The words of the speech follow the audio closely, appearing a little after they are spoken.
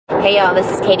Hey y'all, this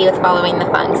is Katie with Following the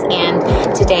Funks,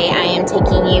 and today I am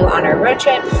taking you on our road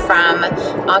trip from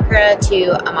Ankara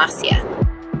to Amasya.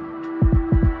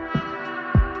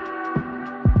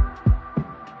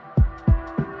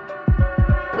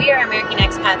 We are American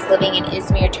expats living in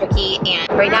Izmir, Turkey, and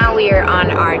right now we are on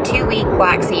our 2-week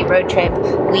Black Sea road trip.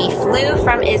 We flew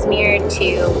from Izmir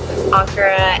to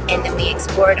Ankara, and then we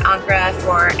explored Ankara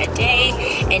for a day,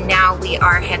 and now we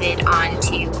are headed on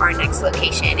to our next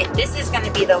location. This is going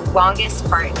to be the longest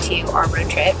part to our road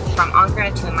trip. From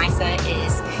Ankara to Amaysa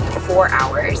is 4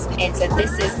 hours, and so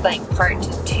this is like part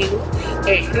 2.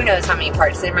 Who knows how many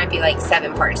parts? There might be like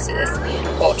 7 parts to this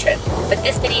whole trip. But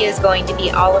this video is going to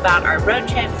be all about our road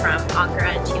trip from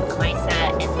Ankara to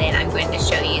Amaysa, and then I'm going to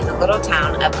show you the little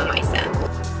town of Amaysa.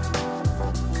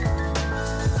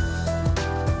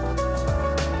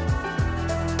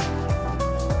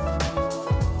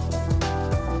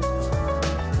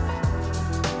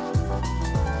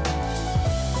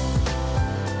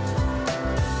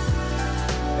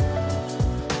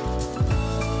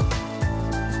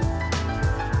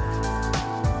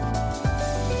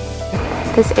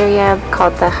 This area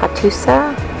called the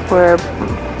Hattusa, or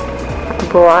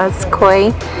Boaz Koi,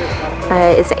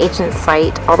 is an ancient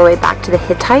site all the way back to the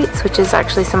Hittites, which is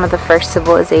actually some of the first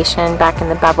civilization back in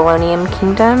the Babylonian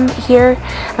kingdom here.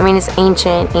 I mean, it's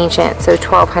ancient, so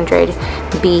 1200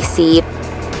 BC.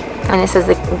 And it says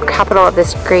the capital of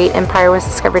this great empire was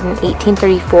discovered in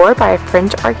 1834 by a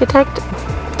French architect.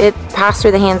 It passed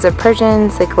through the hands of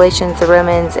Persians, the Galatians, the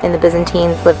Romans, and the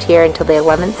Byzantines lived here until the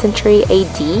 11th century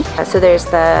AD. So there's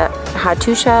the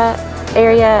Hattusha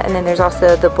area, and then there's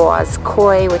also the Boaz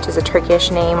Koi, which is a Turkish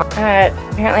name.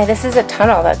 Apparently this is a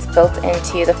tunnel that's built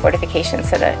into the fortification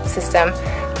system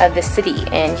of the city,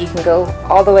 and you can go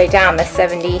all the way down the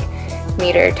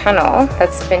 70-meter tunnel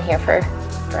that's been here for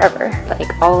forever.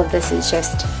 Like, all of this is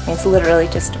just, it's literally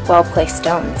just well-placed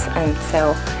stones, and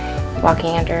so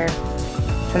walking under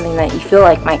something that you feel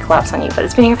like might collapse on you, but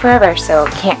it's been here forever, so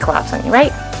it can't collapse on you,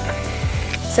 right?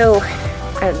 So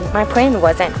my plan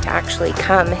wasn't to actually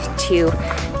come to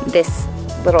this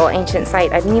little ancient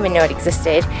site. I didn't even know it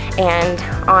existed, and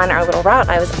on our little route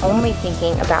I was only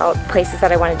thinking about places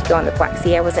that I wanted to go on the Black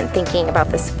Sea. I wasn't thinking about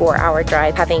this 4-hour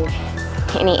drive having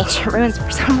any ancient ruins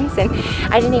for some reason.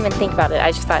 I didn't even think about it.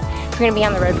 I just thought, we're going to be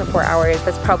on the road for 4 hours,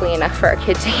 that's probably enough for our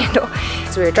kid to handle.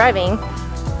 So we were driving,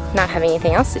 not having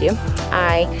anything else to do,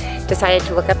 I decided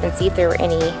to look up and see if there were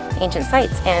any ancient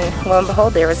sites, and lo and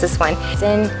behold, there was this one.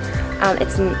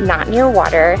 It's not near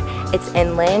water, it's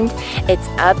inland, it's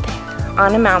up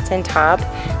on a mountaintop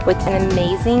with an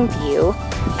amazing view.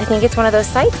 I think it's one of those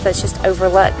sites that's just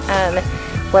overlooked.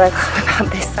 What I love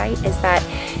about this site is that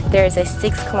there's a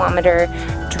 6-kilometer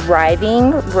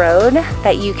driving road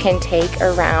that you can take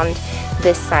around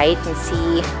this site and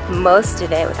see most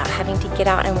of it without having to get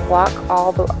out and walk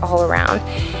all around.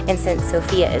 And since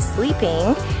Sophia is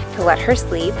sleeping, to let her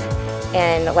sleep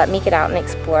and let me get out and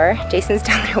explore. Jason's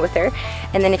down there with her,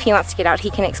 and then if he wants to get out,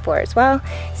 he can explore as well.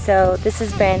 So this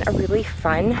has been a really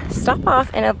fun stop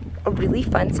off and a really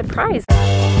fun surprise.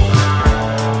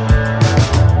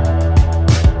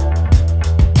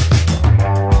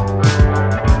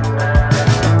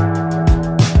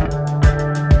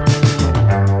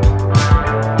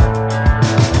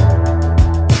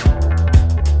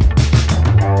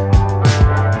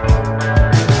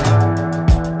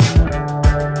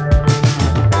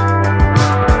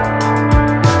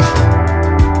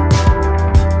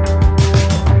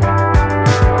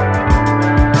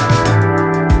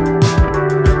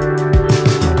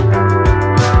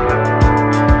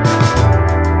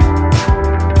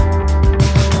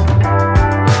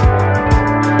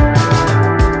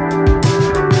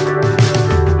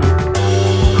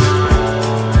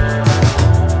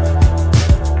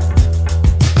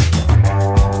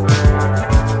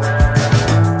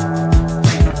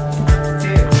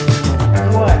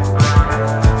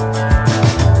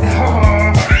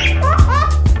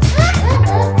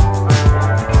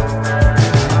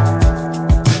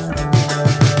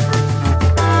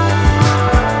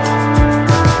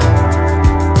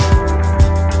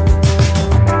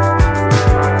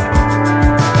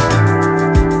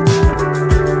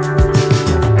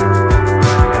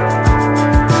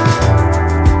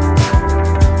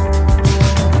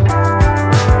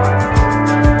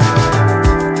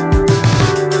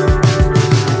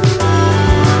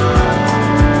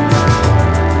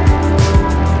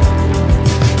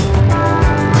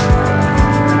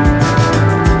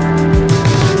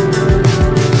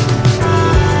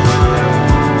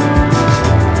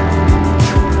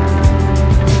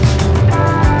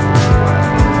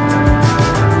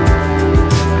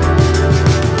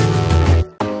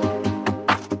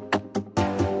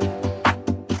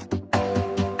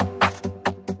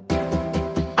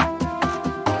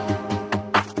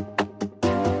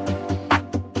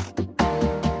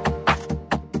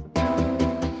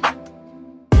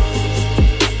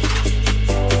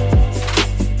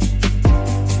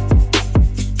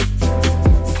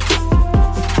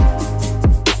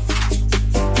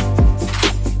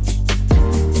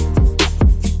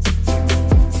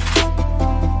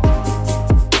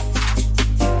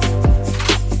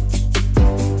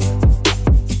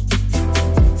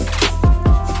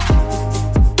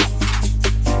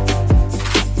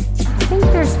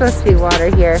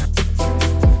 water here.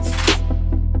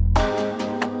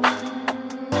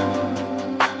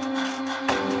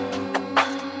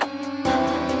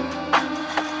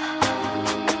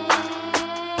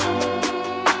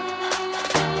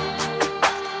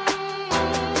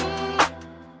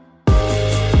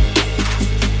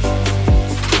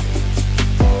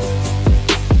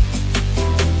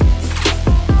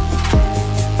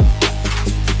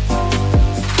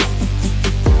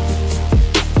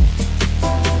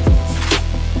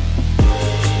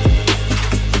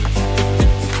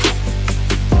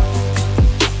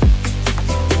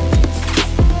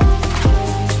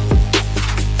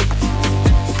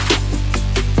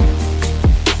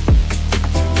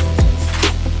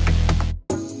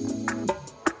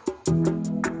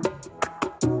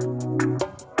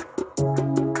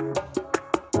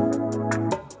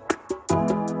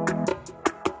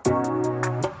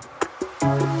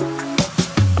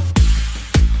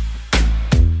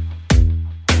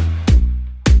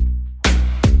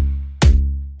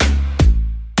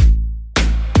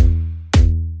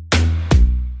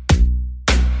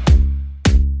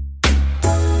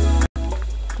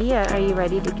 Thea, are you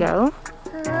ready to go?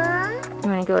 You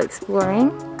want to go exploring?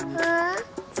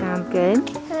 Sounds good.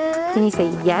 Can you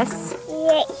say yes?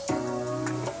 Yes.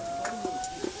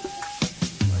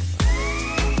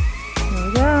 Here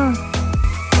we go.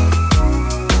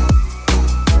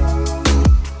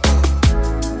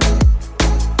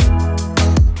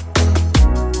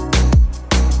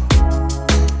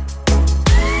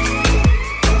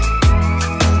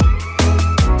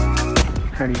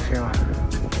 How do you feel?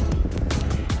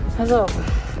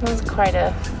 That was quite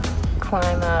a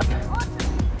climb up.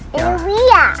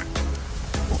 Yeah.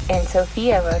 And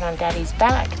Sophia rode on Daddy's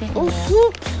back, didn't you?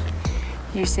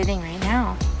 You're sitting right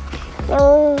now.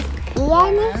 Yeah.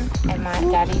 And my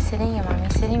Daddy's sitting and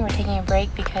Mommy's sitting. We're taking a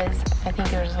break because I think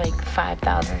there's like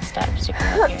 5,000 steps to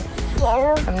come up here.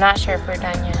 I'm not sure if we're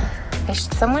done yet.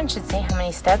 Someone should say how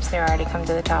many steps there are to come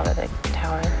to the top of the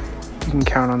tower. You can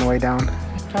count on the way down.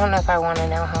 I don't know if I want to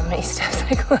know how many steps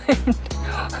I climbed.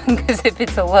 Because if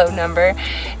it's a low number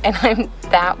and I'm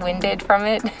that winded from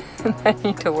it, I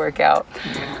need to work out.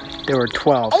 There were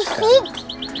 12 steps.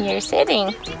 You're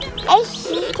sitting. I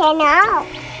sit now.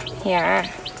 Here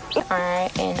are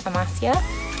in Amasya.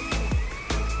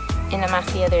 In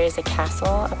Amasya there is a castle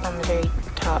up on the very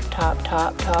top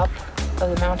of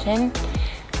the mountain.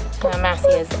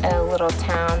 Amasya is a little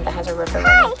town that has a river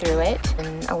running through it,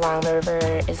 and along the river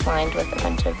is lined with a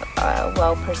bunch of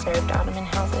well-preserved Ottoman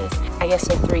houses. I guess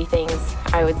the three things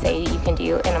I would say you can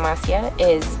do in Amasya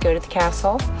is go to the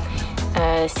castle,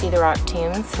 see the rock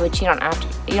tombs, which you don't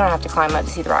have to climb up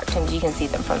to see the rock tombs. You can see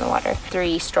them from the water.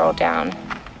 3, stroll down.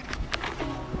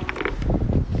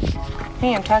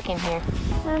 Hey, I'm talking here.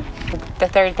 The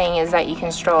third thing is that you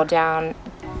can stroll down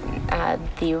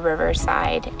the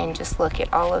riverside and just look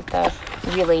at all of the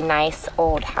really nice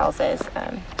old houses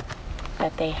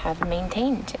that they have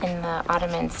maintained in the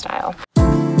Ottoman style.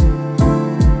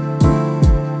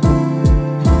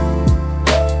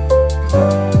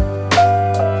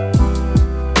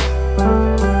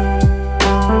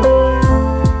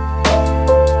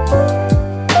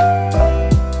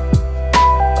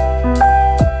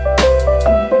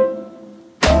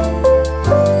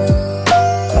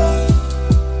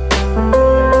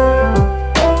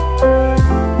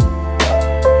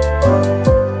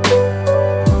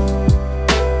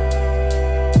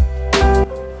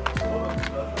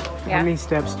 How many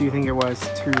steps do you think it was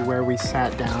to where we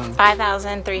sat down?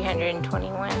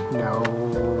 5,321. No.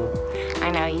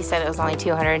 I know, you said it was only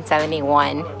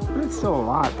 271. It's still a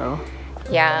lot though.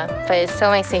 Yeah, but it still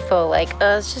makes me feel like,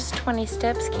 oh, it's just 20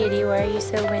 steps, Katie. Why are you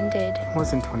so winded? It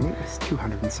wasn't 20, it was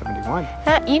 271.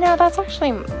 You know, that's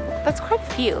quite a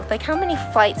few. Like, how many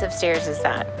flights of stairs is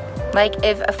that? Like,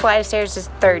 if a flight of stairs is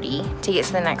 30 to get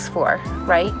to the next floor,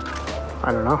 right?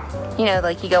 I don't know. You know,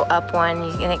 like you go up one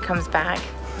and it comes back.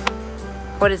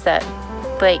 What is that?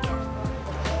 Like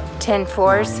 10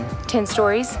 floors? 9. 10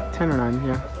 stories? 10 or 9,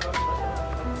 yeah.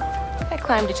 I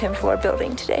climbed a 10-floor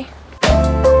building today.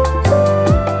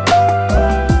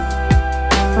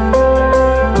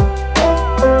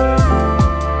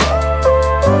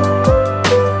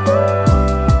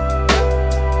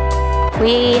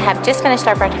 We have just finished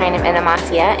up our time in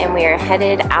Amasya and we are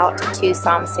headed out to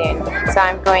Samsun. So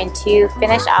I'm going to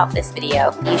finish out this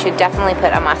video. You should definitely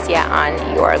put Amasya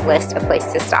on your list of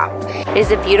places to stop. It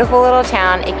is a beautiful little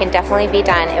town. It can definitely be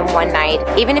done in one night.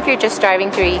 Even if you're just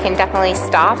driving through, you can definitely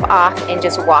stop off and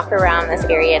just walk around this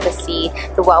area to see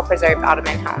the well-preserved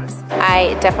Ottoman homes.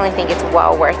 I definitely think it's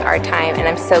well worth our time, and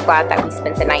I'm so glad that we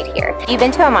spent the night here. If you've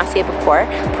been to Amasya before,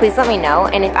 please let me know,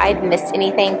 and if I've missed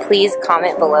anything, please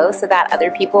comment below so that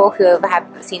other people who have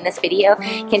seen this video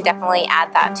can definitely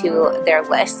add that to their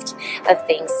list of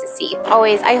things to see.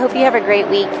 Always, I hope you have a great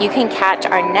week. You can catch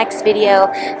our next video,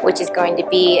 which is going to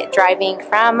be driving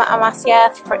from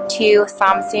Amasya to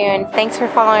Samsun. Thanks for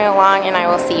following along, and I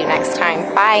will see you next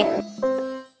time. Bye!